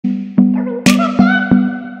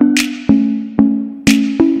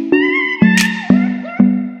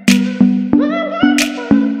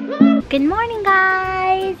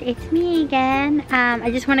it's me again.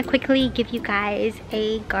 I just want to quickly give you guys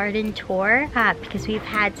a garden tour because we've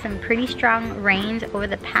had some pretty strong rains over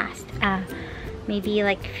the past maybe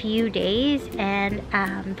like few days, and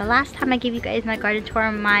the last time I gave you guys my garden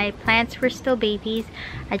tour, my plants were still babies.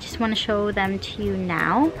 I just want to show them to you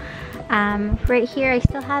now. Right here I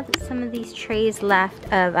still have some of these trays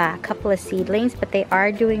left of a couple of seedlings, but they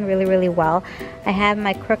are doing really well. I have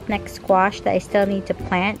my crookneck squash that I still need to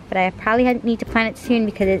plant, but I probably need to plant it soon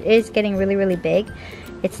because it is getting really big.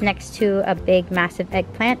 It's next to a big massive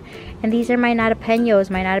eggplant. And these are my nadapenos.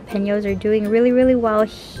 My nadapenos are doing really well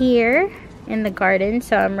here in the garden,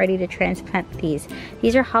 so I'm ready to transplant these.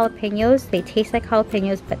 These are jalapenos. They taste like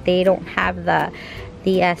jalapenos, but they don't have the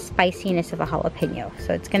spiciness of a jalapeno,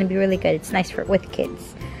 so it's going to be really good. It's nice with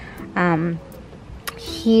kids.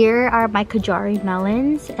 Here are my Kajari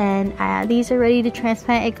melons, and these are ready to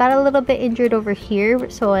transplant. It got a little bit injured over here,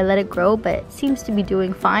 so I let it grow, but it seems to be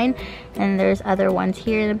doing fine. And there's other ones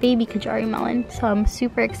here, and a baby Kajari melon, so I'm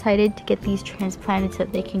super excited to get these transplanted so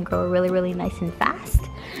that they can grow really nice and fast.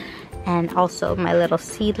 And also my little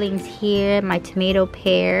seedlings here, my tomato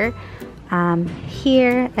pear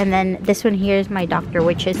here, and then this one here is my Dr.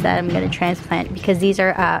 Witches that I'm going to transplant because these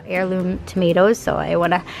are heirloom tomatoes, so I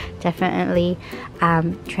want to definitely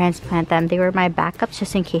transplant them. They were my backups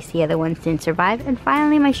just in case the other ones didn't survive. And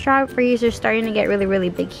finally my strawberries are starting to get really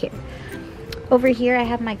big here. Over here I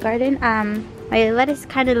have my garden. My lettuce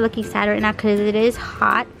kind of looking sad right now because it is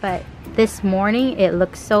hot, but this morning it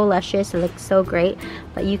looks so luscious, it looks so great.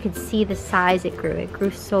 But you can see the size it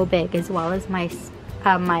grew so big, as well as my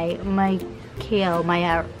my kale,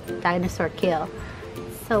 my dinosaur kale,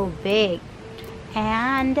 so big.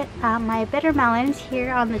 And my bitter melons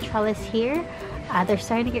here on the trellis here, they're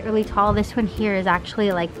starting to get really tall. This one here is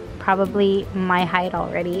actually like probably my height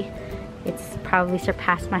already. It's probably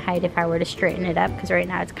surpassed my height if I were to straighten it up, because right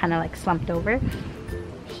now it's kind of like slumped over.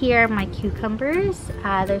 Here are my cucumbers.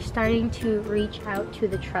 They're starting to reach out to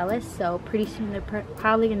the trellis, so pretty soon they're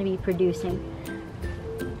probably going to be producing.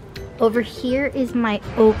 Over here is my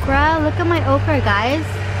okra. Look at my okra, guys.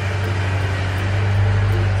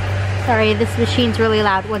 Sorry, this machine's really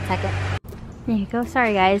loud. 1 second. There you go.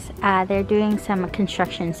 Sorry, guys. They're doing some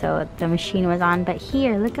construction, so the machine was on. But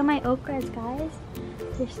here, look at my okras, guys.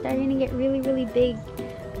 They're starting to get really big.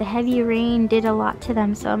 The heavy rain did a lot to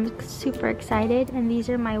them, so I'm super excited. And these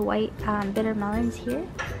are my white bitter melons here.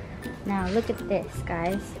 Now, look at this,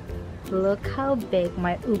 guys. Look how big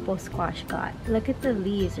my upo squash got. Look at the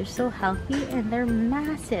leaves. They're so healthy and they're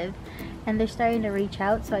massive. And they're starting to reach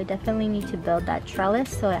out, so I definitely need to build that trellis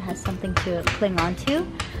so it has something to cling on to.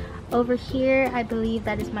 Over here, I believe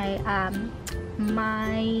that is my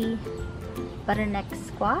my butternut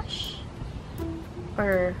squash.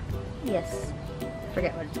 Or, yes, I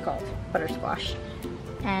forget what it's called. Butter squash.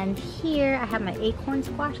 And here I have my acorn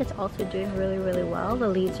squash. It's also doing really well. The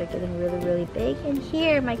leaves are getting really big. And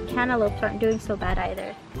here my cantaloupes aren't doing so bad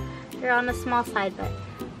either. They're on the small side, but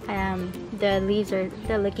the leaves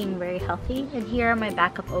they're looking very healthy. And here are my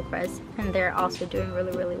backup okras, and they're also doing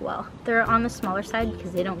really well. They're on the smaller side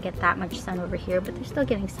because they don't get that much sun over here, but they're still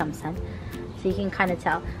getting some sun. So you can kind of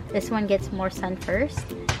tell. This one gets more sun first.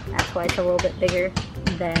 That's why it's a little bit bigger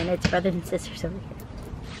than its brothers and sisters over here.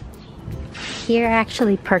 Here I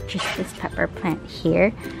actually purchased this pepper plant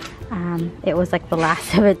here. It was like the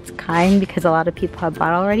last of its kind because a lot of people have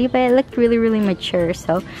bought already, but it looked really mature.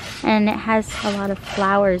 So, and it has a lot of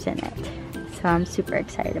flowers in it. So I'm super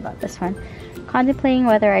excited about this one. Contemplating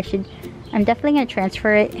whether I should, I'm definitely going to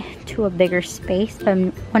transfer it to a bigger space, but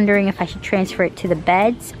I'm wondering if I should transfer it to the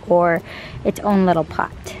beds or its own little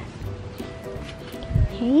pot.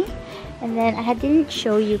 Okay. And then I didn't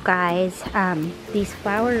show you guys these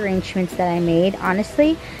flower arrangements that I made.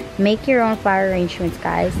 Honestly, make your own flower arrangements,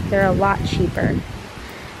 guys. They're a lot cheaper.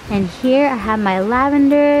 And here I have my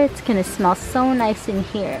lavender. It's gonna smell so nice in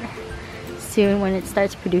here soon when it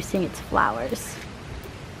starts producing its flowers.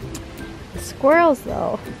 The squirrels,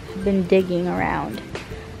 though, have been digging around.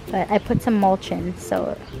 But I put some mulch in,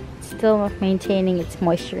 so it's still maintaining its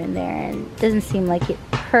moisture in there, and it doesn't seem like it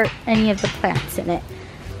hurt any of the plants in it.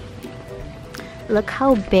 Look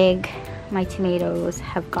how big my tomatoes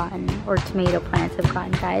have gotten, or tomato plants have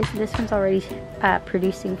gotten, guys. This one's already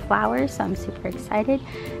producing flowers, so I'm super excited.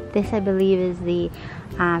 This, I believe, is the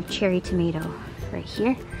cherry tomato right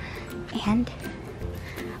here. And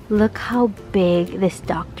look how big this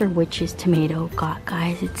Dr. Witches tomato got,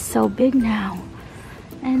 guys. It's so big now.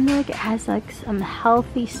 And look, it has like some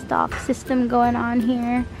healthy stalk system going on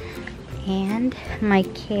here. And my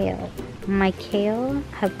kale. My kale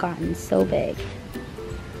have gotten so big.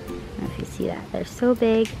 I don't know if you see that. They're so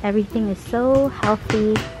big. Everything is so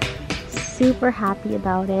healthy. super happy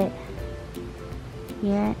about it.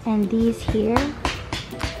 Yeah, and these here,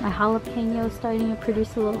 my jalapeno is starting to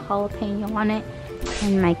produce a little jalapeno on it.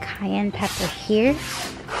 And my cayenne pepper here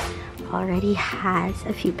already has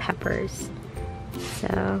a few peppers.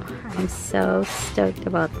 So I'm so stoked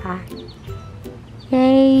about that.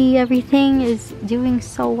 Yay, everything is doing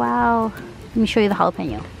so well. Let me show you the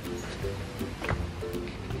jalapeno.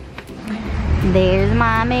 There's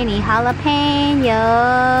my mini jalapeno.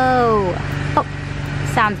 Oh,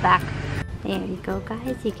 sound's back. There you go,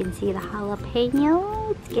 guys. You can see the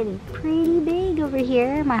jalapeno. It's getting pretty big over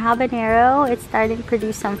here. My habanero, it's starting to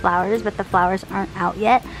produce some flowers, but the flowers aren't out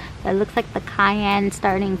yet. It looks like the cayenne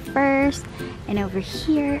starting first. And over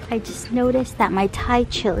here, I just noticed that my Thai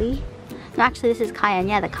chili, no, actually this is cayenne.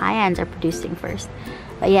 Yeah, the cayennes are producing first.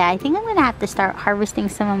 But yeah, I think I'm gonna have to start harvesting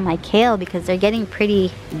some of my kale because they're getting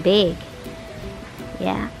pretty big.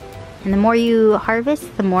 Yeah, and the more you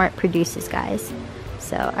harvest, the more it produces, guys.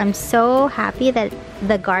 So I'm so happy that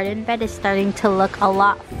the garden bed is starting to look a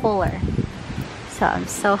lot fuller. So I'm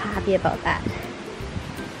so happy about that.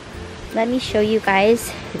 Let me show you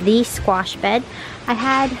guys the squash bed. I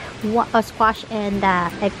had a squash and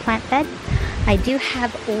eggplant bed. I do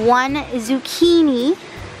have one zucchini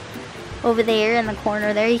over there in the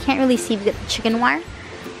corner there. You can't really see the chicken wire,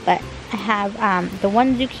 but I have the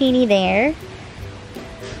one zucchini there.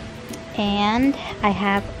 And I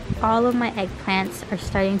have all of my eggplants are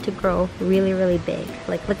starting to grow really, really big.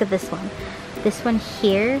 Like, look at this one. This one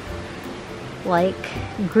here, like,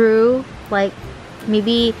 grew like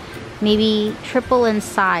maybe triple in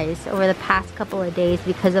size over the past couple of days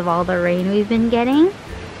because of all the rain we've been getting.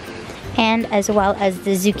 And as well as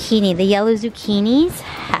the zucchini. The yellow zucchinis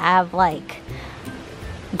have like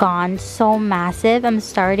gone so massive. I'm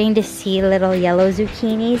starting to see little yellow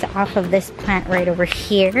zucchinis off of this plant right over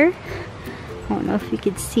here. I don't know if you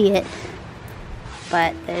could see it,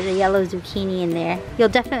 but there's a yellow zucchini in there. You'll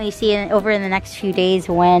definitely see it over in the next few days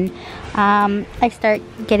when I start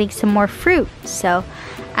getting some more fruit. So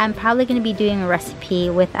I'm probably going to be doing a recipe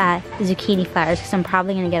with zucchini flowers because I'm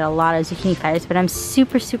probably going to get a lot of zucchini flowers. But I'm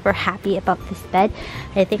super, super happy about this bed.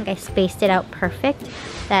 I think I spaced it out perfect,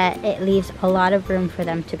 that it leaves a lot of room for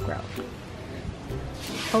them to grow.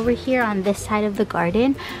 Over here on this side of the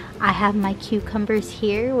garden, I have my cucumbers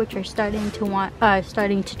here, which are starting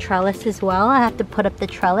to trellis as well. I have to put up the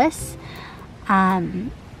trellis.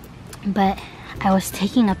 But I was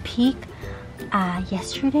taking a peek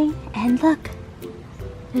yesterday, and look,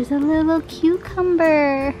 there's a little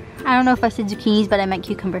cucumber. I don't know if I said zucchinis, but I meant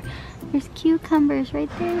cucumber. There's cucumbers right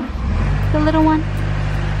there, the little one.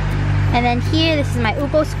 And then here, this is my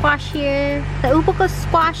upo squash here. The upo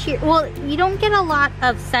squash here, well, you don't get a lot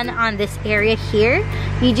of sun on this area here.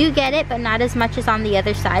 You do get it, but not as much as on the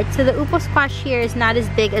other side. So the upo squash here is not as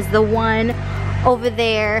big as the one over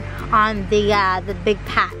there on the big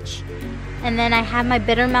patch. And then I have my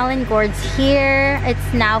bitter melon gourds here.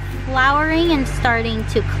 It's now flowering and starting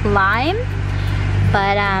to climb,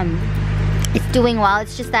 but it's doing well.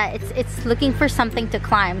 It's just that it's looking for something to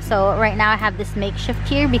climb. So right now I have this makeshift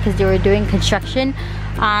here because they were doing construction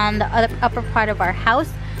on the upper part of our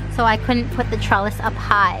house, so I couldn't put the trellis up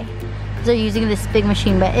high. They're using this big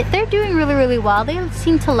machine, but they're doing really, really well. They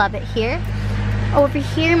seem to love it here. Over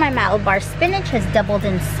here, my Malabar spinach has doubled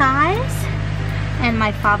in size, and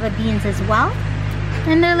my fava beans as well,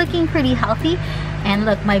 and they're looking pretty healthy. And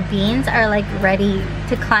look, my beans are like ready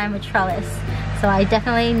to climb a trellis. So I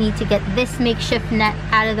definitely need to get this makeshift net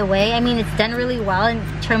out of the way. I mean, it's done really well in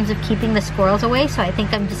terms of keeping the squirrels away, so I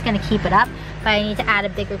think I'm just gonna keep it up, but I need to add a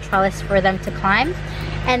bigger trellis for them to climb.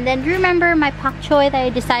 And then remember my pak choy that I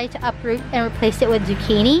decided to uproot and replace it with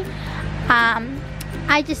zucchini?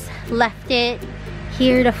 I just left it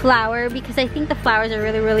here to flower because I think the flowers are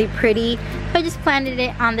really, really pretty. So I just planted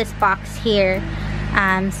it on this box here.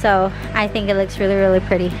 So I think it looks really, really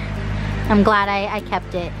pretty. I'm glad I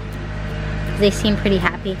kept it. They seem pretty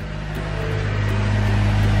happy.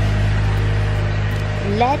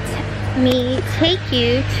 Let me take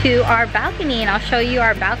you to our balcony and I'll show you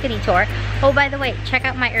our balcony tour. Oh, by the way, check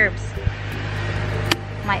out my herbs.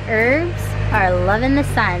 My herbs are loving the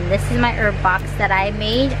sun. This is my herb box that I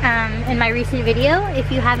made in my recent video.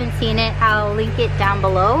 If you haven't seen it, I'll link it down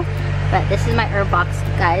below. But this is my herb box,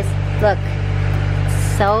 guys. Look,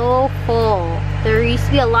 it's so full. There used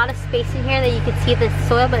to be a lot of space in here that you could see the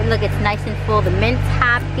soil, but look, it's nice and full. The mint's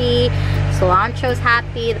happy, cilantro's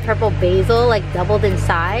happy, the purple basil like doubled in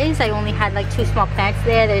size. I only had like 2 small plants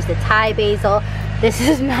there. There's the Thai basil. This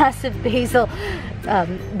is massive basil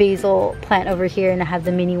plant over here, and I have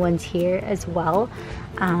the mini ones here as well.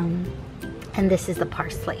 And this is the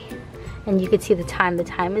parsley. and you can see the thyme. The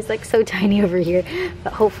thyme is like so tiny over here,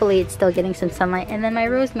 but hopefully it's still getting some sunlight. And then my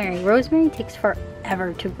rosemary. Rosemary takes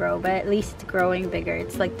forever to grow, but at least it's growing bigger.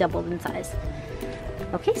 It's like doubled in size.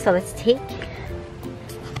 Okay, so let's take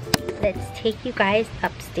you guys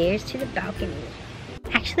upstairs to the balcony.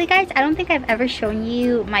 Actually guys, I don't think I've ever shown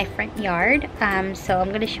you my front yard, so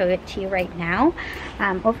I'm gonna show it to you right now.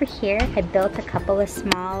 Over here I built a couple of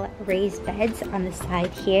small raised beds on the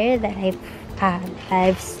side here that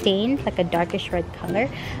I've stained like a darkish red color.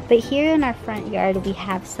 But here in our front yard we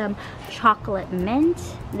have some chocolate mint.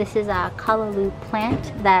 This is a callaloo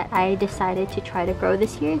plant that I decided to try to grow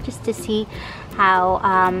this year just to see how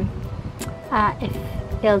if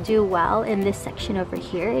they'll do well in this section over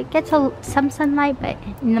here. It gets some sunlight, but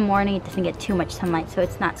in the morning it doesn't get too much sunlight, so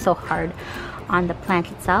it's not so hard on the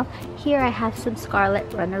plant itself. Here I have some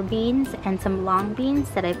scarlet runner beans and some long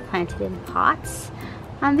beans that I've planted in pots.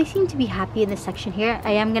 They seem to be happy in this section here.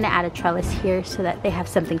 I am gonna add a trellis here so that they have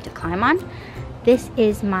something to climb on. This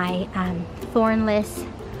is my thornless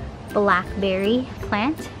blackberry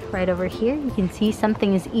plant right over here. You can see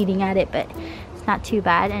something is eating at it, but not too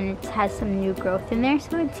bad, and it has some new growth in there,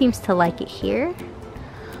 so it seems to like it here.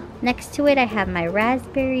 Next to it I have my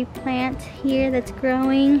raspberry plant here that's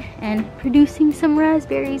growing and producing some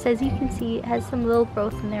raspberries. As you can see, it has some little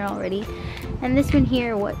growth in there already. And this one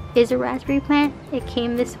here, what is a raspberry plant? It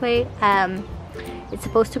came this way. It's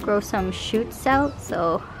supposed to grow some shoots out,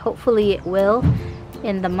 so hopefully it will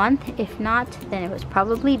in the month. If not, then it was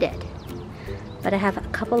probably dead. But I have a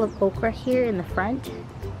couple of okra here in the front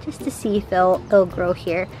just to see if it'll grow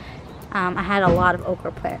here. I had a lot of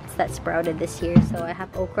okra plants that sprouted this year, so I have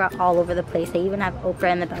okra all over the place. I even have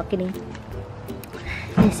okra in the balcony.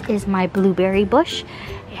 This is my blueberry bush.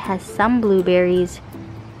 It has some blueberries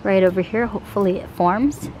right over here. Hopefully it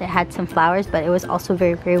forms. It had some flowers, but it was also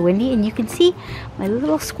very, very windy. And you can see my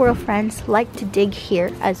little squirrel friends like to dig here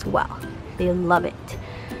as well. They love it.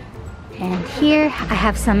 And here I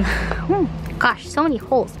have some, oh gosh, so many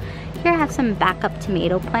holes. Here I have some backup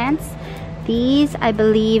tomato plants. These, I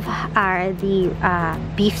believe, are the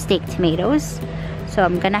beefsteak tomatoes. So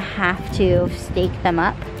I'm gonna have to stake them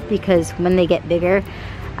up because when they get bigger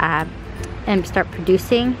and start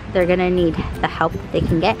producing, they're gonna need the help that they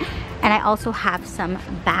can get. And I also have some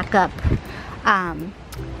backup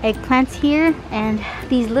eggplants here, and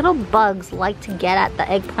these little bugs like to get at the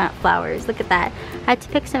eggplant flowers. Look at that. I had to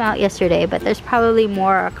pick some out yesterday, but there's probably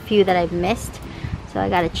more, a few that I've missed. So I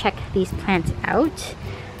gotta check these plants out.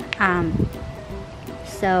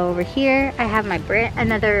 So over here I have my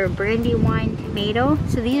another Brandywine tomato.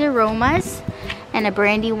 So these are Romas and a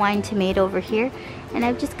Brandywine tomato over here. And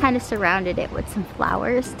I've just kind of surrounded it with some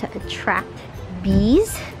flowers to attract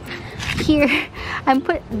bees. Here I'm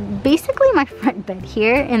basically my front bed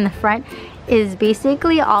here in the front is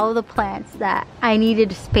basically all of the plants that I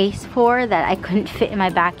needed space for that I couldn't fit in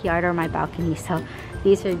my backyard or my balcony. So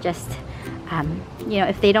these are just you know,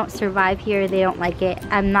 if they don't survive here, they don't like it.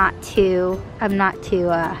 I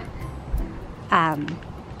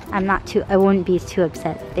wouldn't be too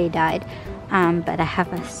upset if they died. But I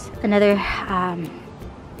have another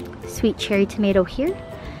sweet cherry tomato here,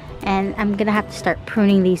 and I'm gonna have to start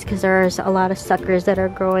pruning these because there's a lot of suckers that are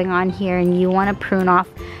growing on here, and you want to prune off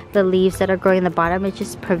the leaves that are growing at the bottom. It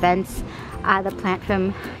just prevents the plant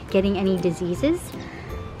from getting any diseases.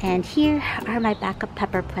 And here are my backup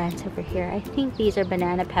pepper plants over here. I think these are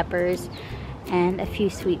banana peppers and a few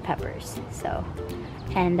sweet peppers, so,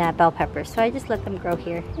 and bell peppers. So I just let them grow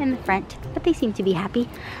here in the front, but they seem to be happy.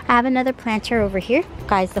 I have another planter over here.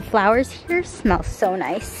 Guys, the flowers here smell so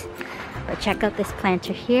nice. But check out this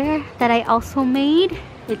planter here that I also made.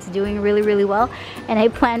 It's doing really, really well. And I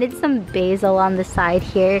planted some basil on the side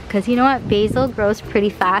here because you know what? Basil grows pretty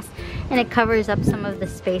fast and it covers up some of the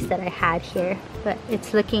space that I had here. But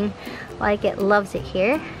it's looking like it loves it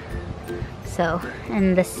here. So,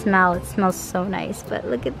 and the smell, it smells so nice. But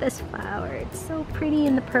look at this flower. It's so pretty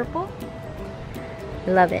in the purple.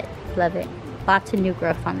 Love it, love it. Lots of new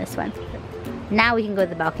growth on this one. Now we can go to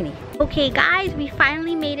the balcony. Okay guys, we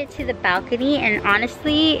finally made it to the balcony, and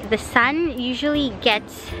honestly, the sun usually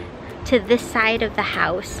gets to this side of the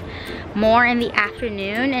house more in the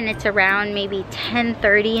afternoon, and it's around maybe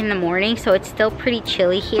 10:30 in the morning, so it's still pretty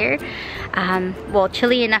chilly here. Well,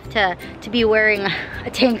 chilly enough to be wearing a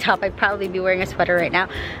tank top. I'd probably be wearing a sweater right now.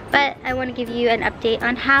 But I want to give you an update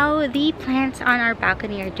on how the plants on our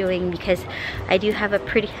balcony are doing, because I do have a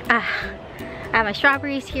pretty, I have my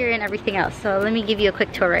strawberries here and everything else. So let me give you a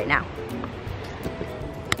quick tour right now.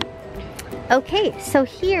 Okay, so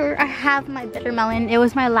here I have my bitter melon. It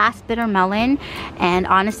was my last bitter melon, and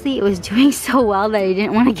honestly it was doing so well that I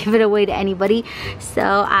didn't want to give it away to anybody,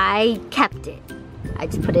 so I kept it. I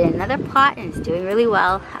just put it in another pot and it's doing really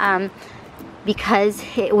well. Because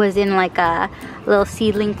it was in like a little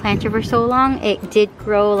seedling planter for so long, it did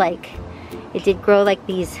grow like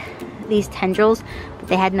these tendrils, but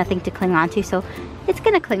they had nothing to cling on to, so it's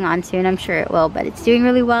gonna cling on soon, I'm sure it will, but it's doing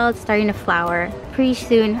really well. It's starting to flower pretty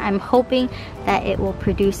soon. I'm hoping that it will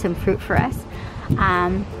produce some fruit for us.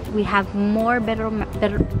 We have more bitter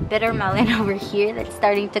melon over here that's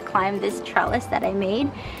starting to climb this trellis that I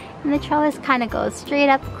made, and the trellis kind of goes straight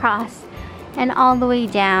up across and all the way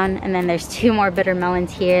down, and then there's 2 more bitter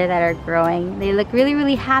melons here that are growing. They look really,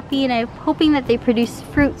 really happy, and I'm hoping that they produce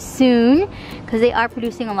fruit soon because they are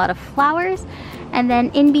producing a lot of flowers. And then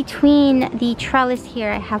in between the trellis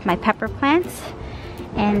here, I have my pepper plants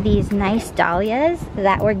and these nice dahlias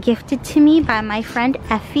that were gifted to me by my friend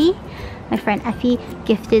Effie. My friend Effie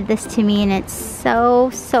gifted this to me, and it's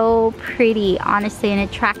so pretty, honestly, and it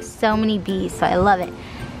attracts so many bees, so I love it.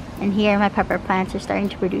 And here my pepper plants are starting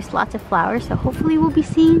to produce lots of flowers, so hopefully we'll be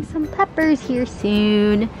seeing some peppers here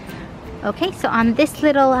soon. Okay, so on this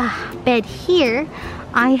little bed here,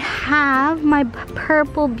 I have my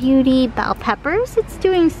Purple Beauty bell peppers. It's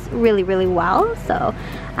doing really, really well. So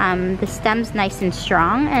the stem's nice and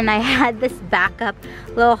strong, and I had this backup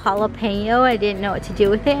little jalapeno. I didn't know what to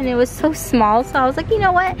do with it, and it was so small, so I was like, you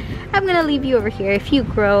know what? I'm gonna leave you over here. If you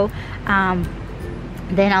grow,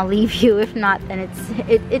 then I'll leave you. If not, then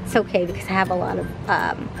it's okay because I have a lot of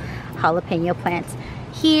jalapeno plants.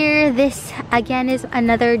 Here, this again is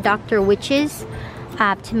another Dr. Witch's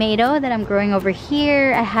tomato that I'm growing over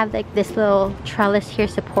here. I have like this little trellis here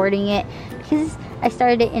supporting it because I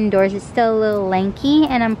started it indoors. It's still a little lanky,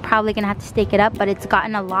 and I'm probably gonna have to stake it up, but it's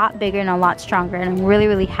gotten a lot bigger and a lot stronger, and I'm really,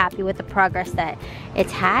 really happy with the progress that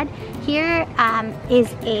it's had. Here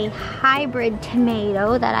is a hybrid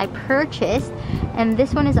tomato that I purchased, and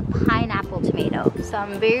this one is a pineapple tomato. So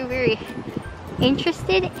I'm very, very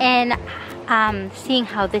interested in seeing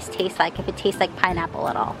how this tastes like, if it tastes like pineapple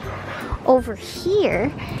at all. Over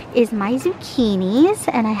here is my zucchinis,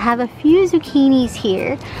 and I have a few zucchinis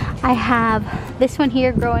here. I have this one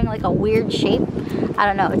here growing like a weird shape. I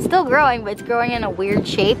don't know, it's still growing, but it's growing in a weird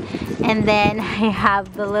shape. And then I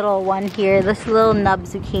have the little one here, this little nub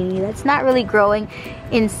zucchini that's not really growing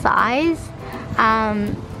in size,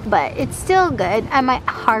 but it's still good. I might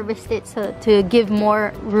harvest it so to give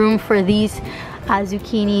more room for these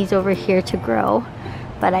zucchinis over here to grow.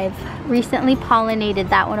 But I've recently pollinated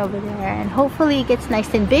that one over there, and hopefully it gets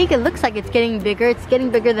nice and big. It looks like it's getting bigger. It's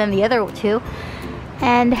getting bigger than the other two.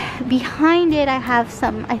 And behind it I have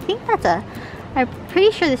some, I'm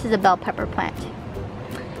pretty sure this is a bell pepper plant.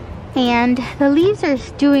 And the leaves are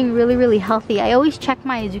doing really, really healthy. I always check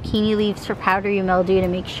my zucchini leaves for powdery mildew to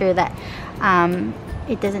make sure that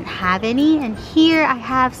it doesn't have any. And here I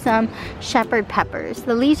have some shepherd peppers.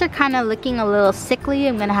 The leaves are kind of looking a little sickly.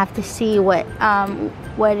 I'm gonna have to see what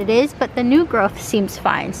it is, but the new growth seems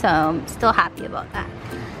fine, so I'm still happy about that.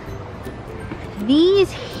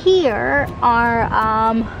 These here are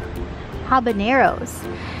habaneros,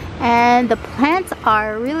 and the plants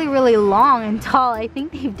are really, really long and tall. I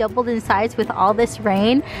think they've doubled in size with all this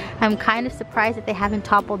rain. I'm kind of surprised that they haven't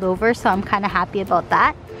toppled over, so I'm kind of happy about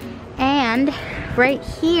that. And right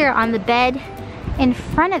here on the bed in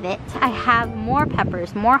front of it, I have more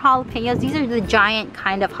peppers, more jalapenos. These are the giant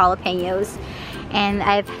kind of jalapenos, and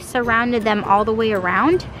I've surrounded them all the way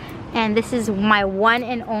around. And this is my one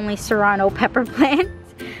and only Serrano pepper plant.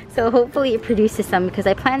 So hopefully it produces some, because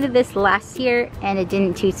I planted this last year and it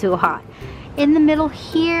didn't do too hot. In the middle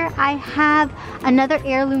here, I have another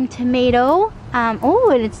heirloom tomato.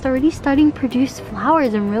 Oh, and it's already starting to produce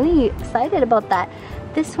flowers. I'm really excited about that.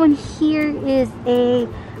 This one here is a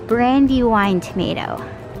Brandywine tomato.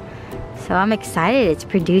 So I'm excited, it's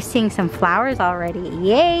producing some flowers already.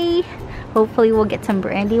 Yay! Hopefully we'll get some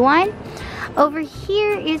Brandywine. Over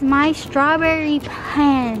here is my strawberry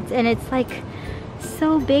plant, and it's like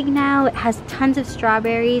so big now. It has tons of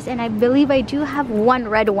strawberries, and I believe I do have one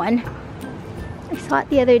red one. I saw it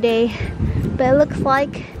the other day, but it looks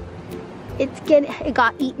like it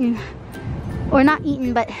got eaten. Or not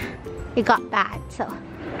eaten, but it got bad. So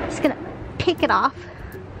I'm just gonna pick it off.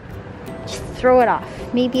 Just throw it off.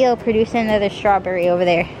 Maybe it'll produce another strawberry over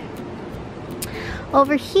there.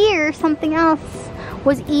 Over here, something else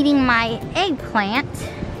was eating my eggplant,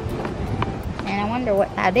 and I wonder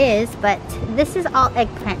what that is, but this is all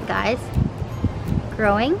eggplant, guys,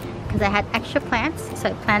 growing, because I had extra plants, so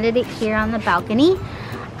I planted it here on the balcony.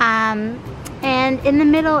 And in the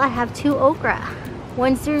middle I have 2 okra.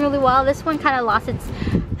 One's doing really well. This one kind of lost its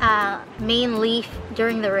main leaf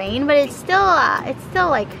during the rain, but it's still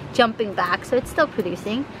like jumping back, so it's still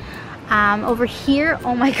producing. Over here,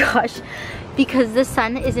 oh my gosh, because the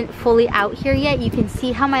sun isn't fully out here yet, you can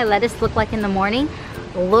see how my lettuce looked like in the morning.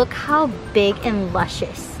 Look how big and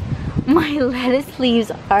luscious my lettuce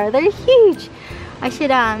leaves are. They're huge. I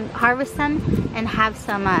should harvest them and have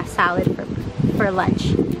some salad for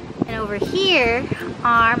lunch. And over here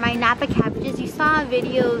are my Napa cabbages. You saw a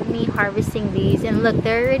video of me harvesting these, and look,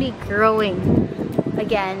 they're already growing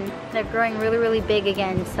again. They're growing really, really big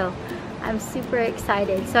again, so I'm super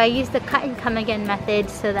excited. So I use the cut and come again method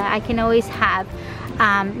so that I can always have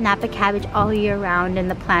Napa cabbage all year round, and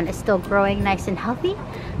the plant is still growing nice and healthy.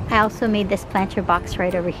 I also made this planter box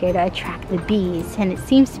right over here to attract the bees, and it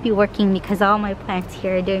seems to be working because all my plants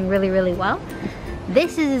here are doing really, really well.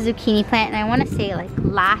 This is a zucchini plant, and I want to say like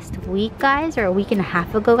last week, guys, or a week and a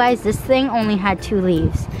half ago, guys, this thing only had 2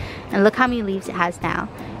 leaves. And look how many leaves it has now.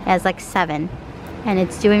 It has like 7. And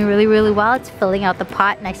it's doing really, really well. It's filling out the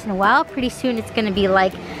pot nice and well. Pretty soon it's going to be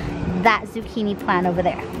like that zucchini plant over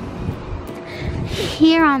there.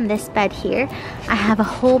 Here on this bed here, I have a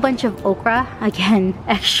whole bunch of okra. Again,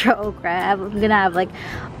 extra okra. I'm gonna have like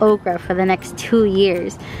okra for the next 2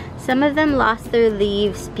 years. Some of them lost their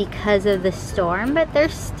leaves because of the storm, but they're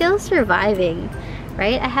still surviving,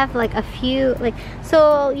 right? I have like a few, like,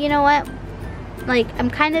 so you know what? Like,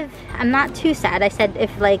 I'm not too sad. I said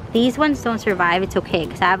if like these ones don't survive, it's okay,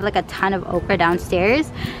 because I have like a ton of okra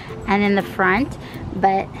downstairs and in the front,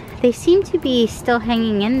 but they seem to be still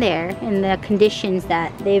hanging in there in the conditions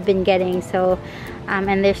that they've been getting. So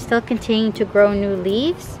and they're still continuing to grow new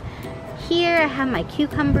leaves. Here I have my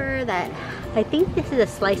cucumber that I think this is a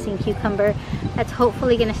slicing cucumber that's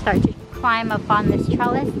hopefully going to start to climb up on this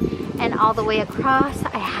trellis, and all the way across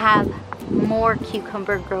I have more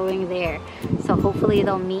cucumber growing there, so hopefully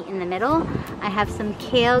they'll meet in the middle. I have some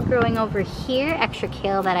kale growing over here, extra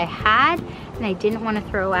kale that I had and I didn't want to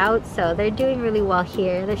throw out, so they're doing really well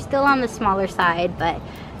here. They're still on the smaller side, but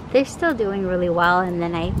they're still doing really well. And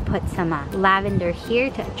then I put some lavender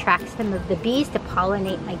here to attract some of the bees to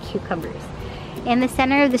pollinate my cucumbers. In the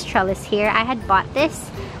center of this trellis here, I had bought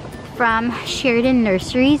this from Sheridan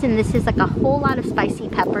Nurseries, and this is like a whole lot of spicy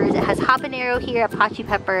peppers. It has habanero here, apache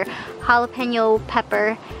pepper, jalapeno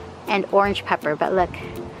pepper, and orange pepper. But look,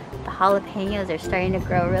 the jalapenos are starting to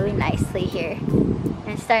grow really nicely here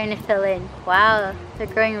and starting to fill in. Wow, they're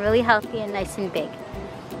growing really healthy and nice and big.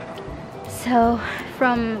 So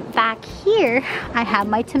from back here, I have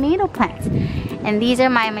my tomato plants. And these are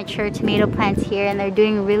my mature tomato plants here, and they're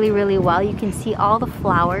doing really, really well. You can see all the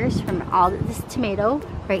flowers from all this tomato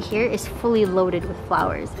right here is fully loaded with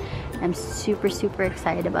flowers. I'm super, super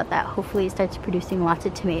excited about that. Hopefully it starts producing lots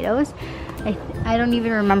of tomatoes. I don't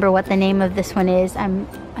even remember what the name of this one is. I'm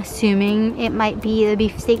assuming it might be the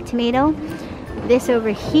beefsteak tomato. This over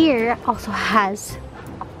here also has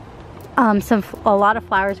a lot of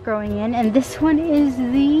flowers growing in, and this one is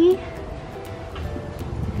the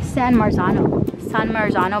San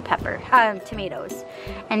Marzano pepper, tomatoes.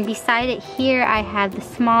 And beside it here, I have the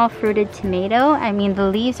small fruited tomato. I mean, the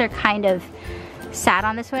leaves are kind of sad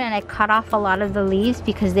on this one, and I cut off a lot of the leaves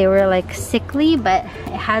because they were like sickly, but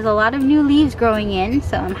it has a lot of new leaves growing in,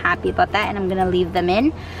 so I'm happy about that, and I'm gonna leave them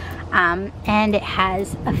in. And it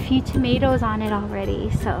has a few tomatoes on it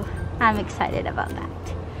already, so I'm excited about that.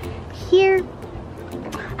 Here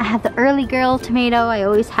I have the early girl tomato. I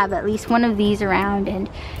always have at least one of these around, and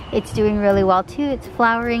it's doing really well too. It's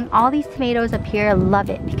flowering. All these tomatoes up here, I love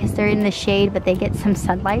it because they're in the shade, but they get some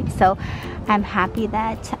sunlight, so I'm happy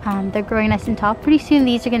that they're growing nice and tall. Pretty soon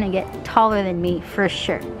these are gonna get taller than me for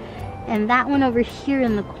sure. And that one over here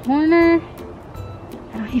in the corner,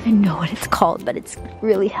 I don't even know what it's called, but it's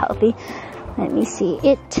really healthy. Let me see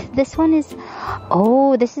it. This one is,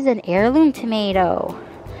 oh, this is an heirloom tomato.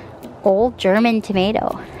 Old German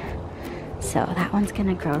tomato. So that one's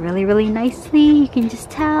gonna grow really, really nicely. You can just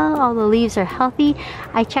tell all the leaves are healthy.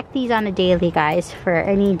 I check these on a daily, guys, for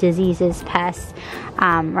any diseases, pests.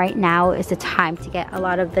 Right now is the time to get a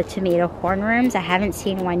lot of the tomato hornworms. I haven't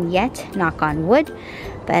seen one yet, knock on wood,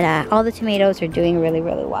 but all the tomatoes are doing really,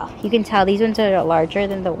 really well. You can tell these ones are larger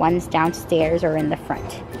than the ones downstairs or in the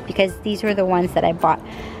front, because these were the ones that I bought.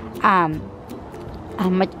 I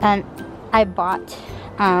bought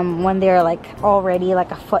when they're like already like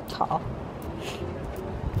a foot tall.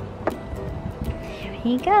 Here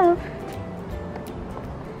you go.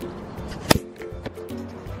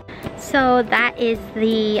 So that is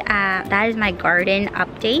the that is my garden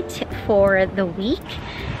update for the week.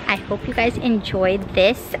 I hope you guys enjoyed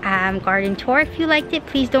this garden tour. If you liked it,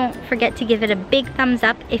 please don't forget to give it a big thumbs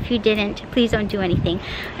up. If you didn't, please don't do anything.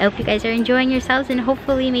 I hope you guys are enjoying yourselves, and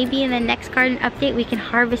hopefully maybe in the next garden update we can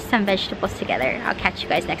harvest some vegetables together. I'll catch you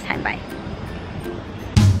guys next time. Bye.